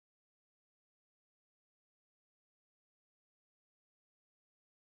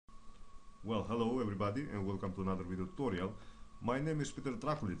Well, hello everybody and welcome to another video tutorial. My name is Peter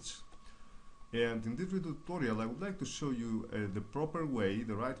Drakulic, and in this video tutorial I would like to show you the proper way,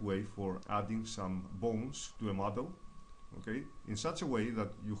 the right way for adding some bones to a model, okay, in such a way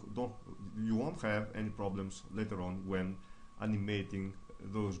that you won't have any problems later on when animating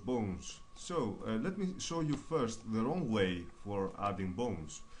those bones. So let me show you first the wrong way for adding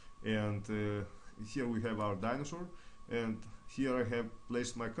bones. And here we have our dinosaur, and here I have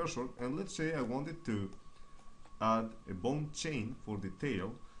placed my cursor, and let's say I wanted to add a bone chain for the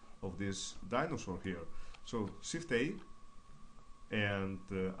tail of this dinosaur here. So Shift A, and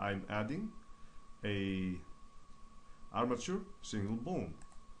I'm adding a armature single bone.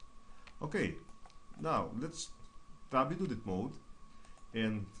 Okay, now let's tab into edit mode,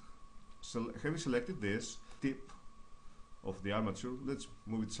 and having selected this tip of the armature, let's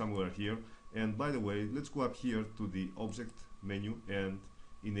move it somewhere here. And by the way, let's go up here to the object menu and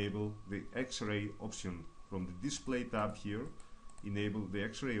enable the X-ray option. From the display tab here, enable the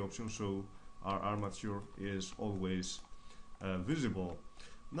X-ray option so our armature is always visible.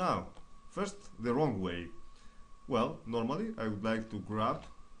 Now, first, the wrong way. Well, normally I would like to grab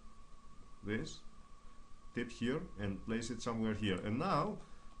this tip here and place it somewhere here. And now,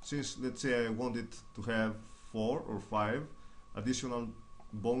 since let's say I wanted to have 4 or 5 additional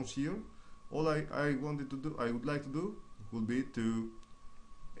bones here, all I would like to do would be to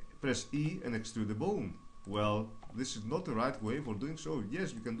press E and extrude the bone. Well, this is not the right way for doing so.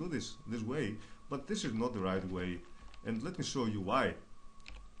 Yes, you can do this way, but this is not the right way, and let me show you why.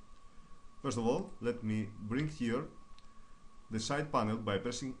 First of all, let me bring here the side panel by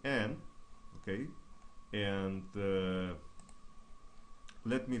pressing N, okay, and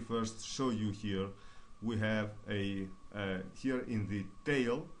let me first show you here. We have a here in the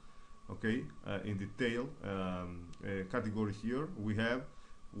tail, okay, in the tail category here we have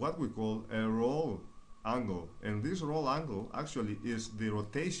what we call a roll angle, and this roll angle actually is the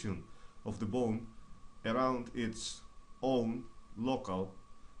rotation of the bone around its own local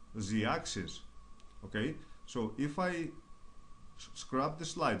z-axis. Okay, so if I scrub the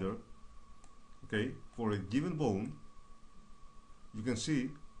slider, okay, for a given bone, you can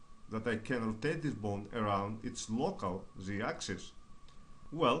see that I can rotate this bone around its local z-axis.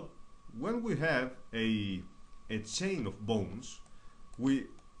 Well, when we have a chain of bones, we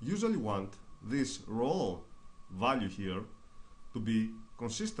usually want this roll value here to be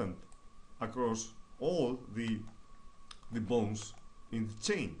consistent across all the bones in the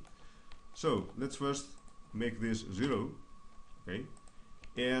chain. So let's first make this 0, okay,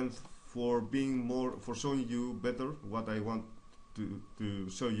 and for showing you better what I want to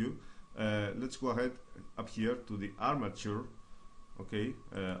show you, let's go ahead up here to the armature, okay,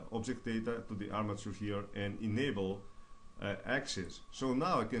 object data, to the armature here, and enable axis. So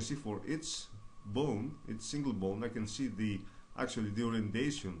now I can see for each bone, each single bone, I can see the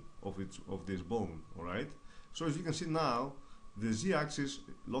orientation of this bone. All right. So as you can see now, the z-axis,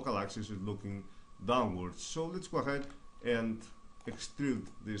 local axis, is looking downwards. So let's go ahead and extrude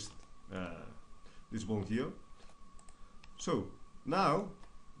this bone here. So now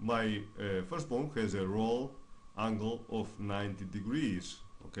my first bone has a roll angle of 90 degrees.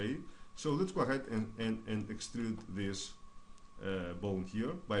 Okay. So let's go ahead and extrude this bone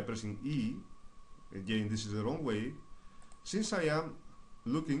here by pressing E. Again, this is the wrong way. Since I am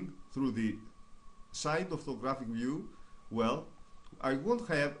looking through the side orthographic view, well, I won't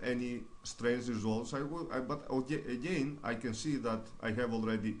have any strange results. But again, I can see that I have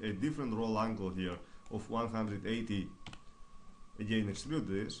already a different roll angle here of 180. Again, extrude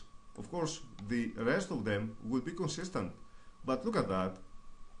this. Of course, the rest of them will be consistent. But look at that.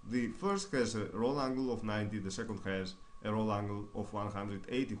 The first has a roll angle of 90, the second has a roll angle of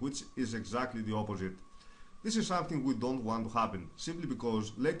 180, which is exactly the opposite. This is something we don't want to happen, simply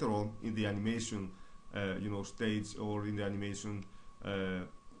because later on in the animation stage, or in the animation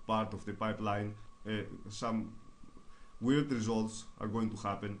part of the pipeline, some weird results are going to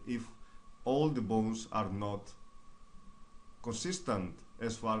happen if all the bones are not consistent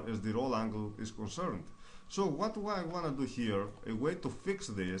as far as the roll angle is concerned. So what I want to do here, a way to fix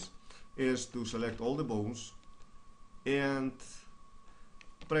this, is to select all the bones and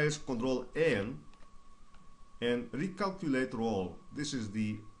press Ctrl N and recalculate roll. This is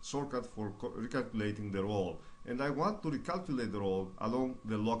the shortcut for recalculating the roll, and I want to recalculate the roll along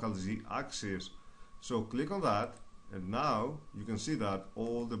the local z-axis. So click on that, and now you can see that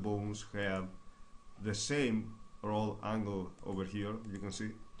all the bones have the same roll angle over here. You can see.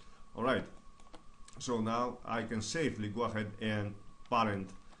 Alright, so now I can safely go ahead and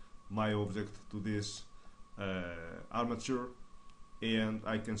parent my object to this armature and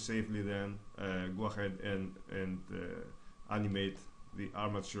I can safely then go ahead and animate the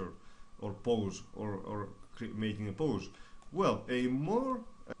armature or pose or making a pose. Well, a more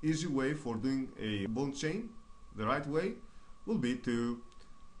easy way for doing a bone chain, the right way, will be to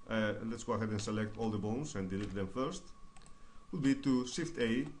let's go ahead and select all the bones and delete them first. Would be to Shift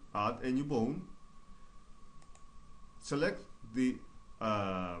A, add a new bone, select the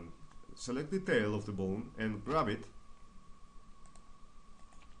tail of the bone and grab it,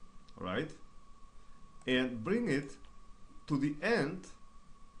 right, and bring it to the end,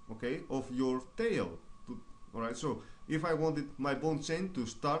 okay, of your tail. Alright, so if I wanted my bone chain to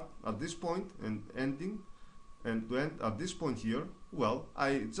start at this point and ending and to end at this point here, well,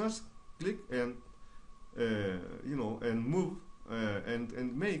 I just click and you know, and move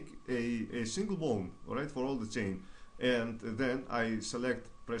and make a single bone, alright, for all the chain. And then I select,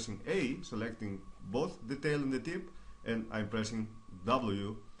 pressing A, selecting both the tail and the tip, and I'm pressing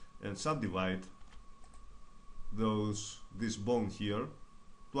W and subdivide this bone here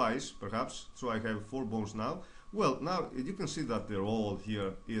twice perhaps, so I have 4 bones now. Well, now you can see that the roll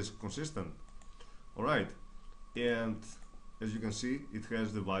here is consistent, alright, and as you can see it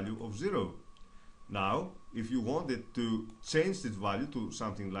has the value of 0. Now if you wanted to change this value to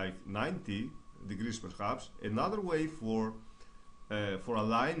something like 90 degrees perhaps, another way for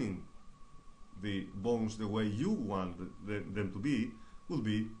aligning the bones the way you want them to be will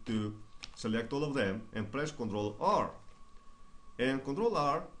be to select all of them and press Ctrl R. And Ctrl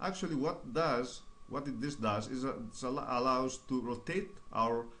R actually this does is it allows to rotate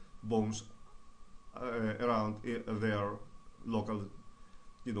our bones around their local,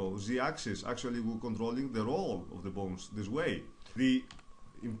 you know, z-axis. Actually we're controlling the roll of the bones this way. The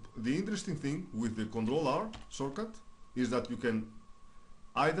interesting thing with the Ctrl R shortcut is that you can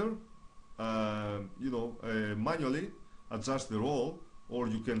either you know, manually adjust the roll, or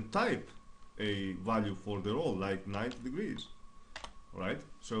you can type a value for the roll like 90 degrees. Right,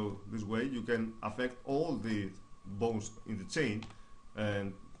 so this way you can affect all the bones in the chain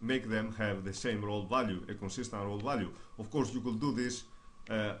and make them have the same roll value, a consistent roll value. Of course you could do this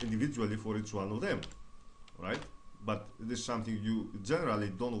individually for each one of them, right, but this is something you generally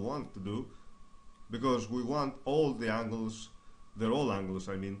don't want to do, because we want all the angles, the roll angles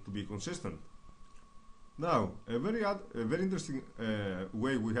I mean, to be consistent. Now a very interesting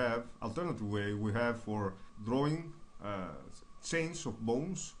way we have, alternative way we have for drawing chains of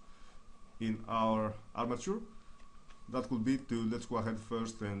bones in our armature, that would be to, let's go ahead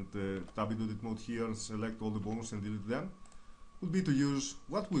first and tab into edit mode here and select all the bones and delete them, would be to use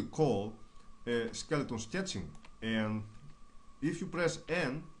what we call skeleton sketching. And if you press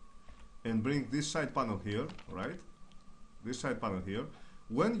N and bring this side panel here, right, this side panel here,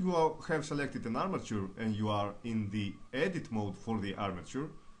 when you have selected an armature and you are in the edit mode for the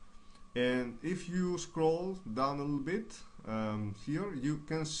armature, and if you scroll down a little bit, here you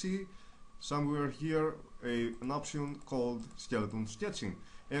can see somewhere here an option called skeleton sketching.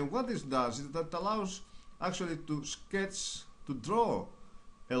 And what this does is that allows actually to sketch, to draw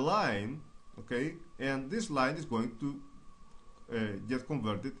a line, okay, and this line is going to get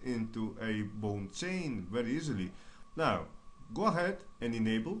converted into a bone chain very easily. Now go ahead and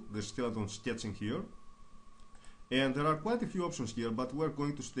enable the skeleton sketching here, and there are quite a few options here, but we're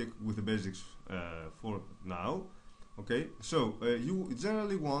going to stick with the basics for now. Okay, so you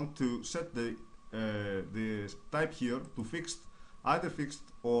generally want to set the type here to fixed, either fixed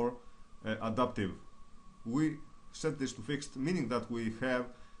or adaptive. We set this to fixed, meaning that we have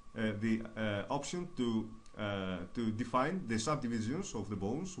the option to define the subdivisions of the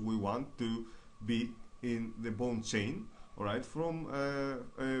bones we want to be in the bone chain, alright, from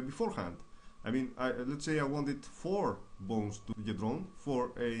beforehand. I mean, let's say I wanted 4 bones to get drawn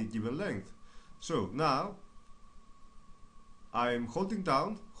for a given length. So now I'm hold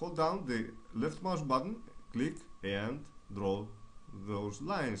down the left mouse button, click and draw those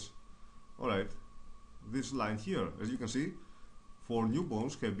lines. Alright, this line here, as you can see, 4 new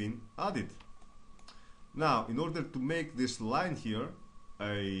bones have been added. Now, in order to make this line here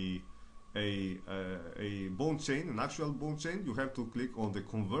a bone chain, an actual bone chain, you have to click on the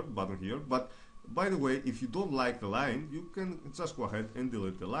convert button here. But by the way, if you don't like the line, you can just go ahead and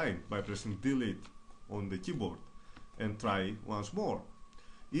delete the line by pressing delete on the keyboard and try once more.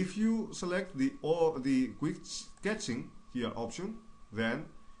 If you select the quick sketching here option, then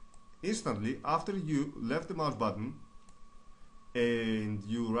instantly after you left the mouse button and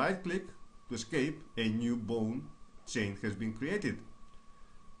you right click to escape, a new bone chain has been created.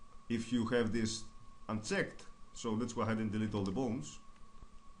 If you have this unchecked, so let's go ahead and delete all the bones.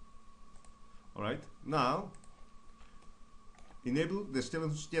 Alright, now enable the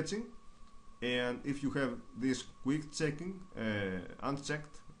skeleton sketching, and if you have this quick checking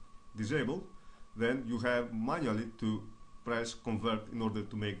unchecked, disabled, then you have manually to press convert in order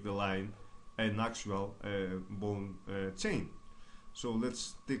to make the line an actual bone chain. So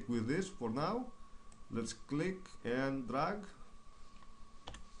let's stick with this for now. Let's click and drag.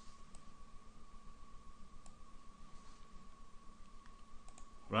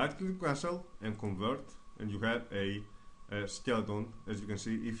 Right click cancel and convert, and you have a skeleton. As you can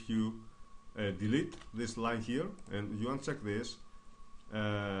see, if you delete this line here and you uncheck this,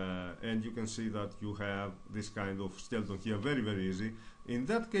 and you can see that you have this kind of skeleton here, very easy. In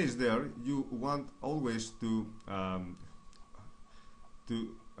that case there, you want always to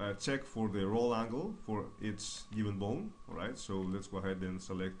check for the roll angle for each given bone. Alright, so let's go ahead and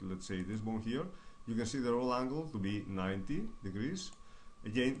select, let's say, this bone here. You can see the roll angle to be 90 degrees.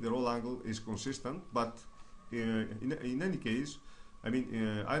 Again, the roll angle is consistent, but in any case, I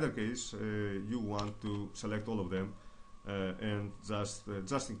mean, either case, you want to select all of them, and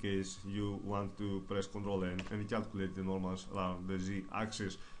just in case you want to press Ctrl N and calculate the normals around the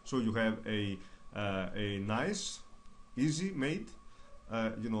z-axis, so you have a nice, easy made,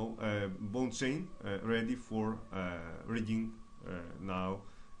 bone chain ready for rigging now,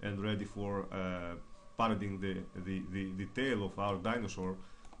 and ready for parading the tail of our dinosaur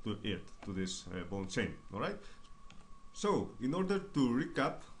to this bone chain. Alright, so in order to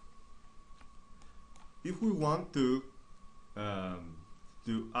recap, if we want to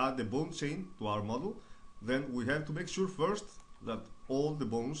add the bone chain to our model, then we have to make sure first that all the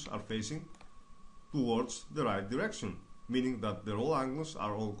bones are facing towards the right direction, meaning that the roll angles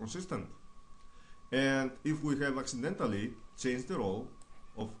are all consistent. And if we have accidentally changed the roll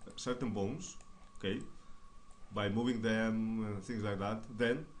of certain bones, okay, by moving them and things like that,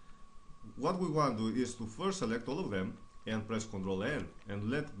 then what we want to do is to first select all of them and press Ctrl N and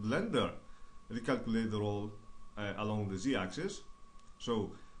let Blender recalculate the roll along the z-axis.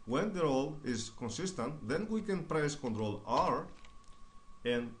 So when the roll is consistent, then we can press Ctrl R,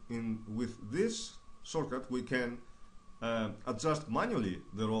 and with this shortcut we can adjust manually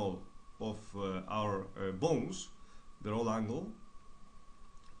the roll of our bones, the roll angle,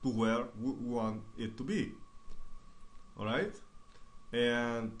 to where we want it to be. Alright,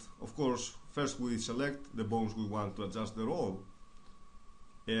 and of course first we select the bones we want to adjust the roll,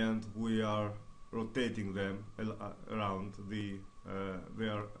 and we are rotating them around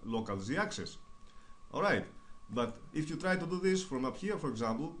their local z-axis. Alright, but if you try to do this from up here, for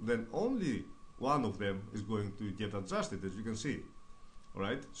example, then only one of them is going to get adjusted, as you can see.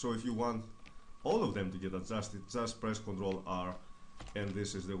 Alright, so if you want all of them to get adjusted, just press Ctrl R, and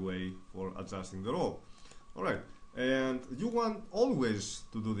this is the way for adjusting the roll. Alright, and you want always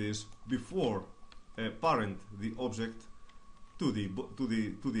to do this before parent the object to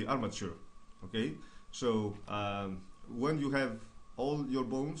the armature. Okay, so when you have all your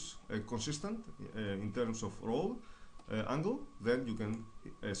bones consistent in terms of roll angle, then you can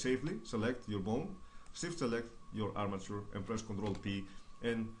safely select your bone, shift select your armature, and press Ctrl P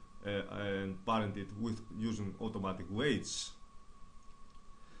and parent it with using automatic weights.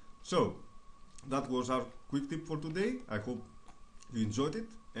 So that was our quick tip for today. I hope you enjoyed it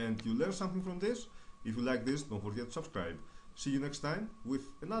and you learned something from this. If you like this, don't forget to subscribe. See you next time with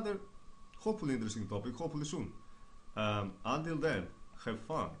another hopefully interesting topic, hopefully soon. Until then, have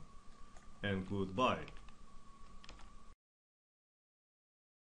fun and goodbye.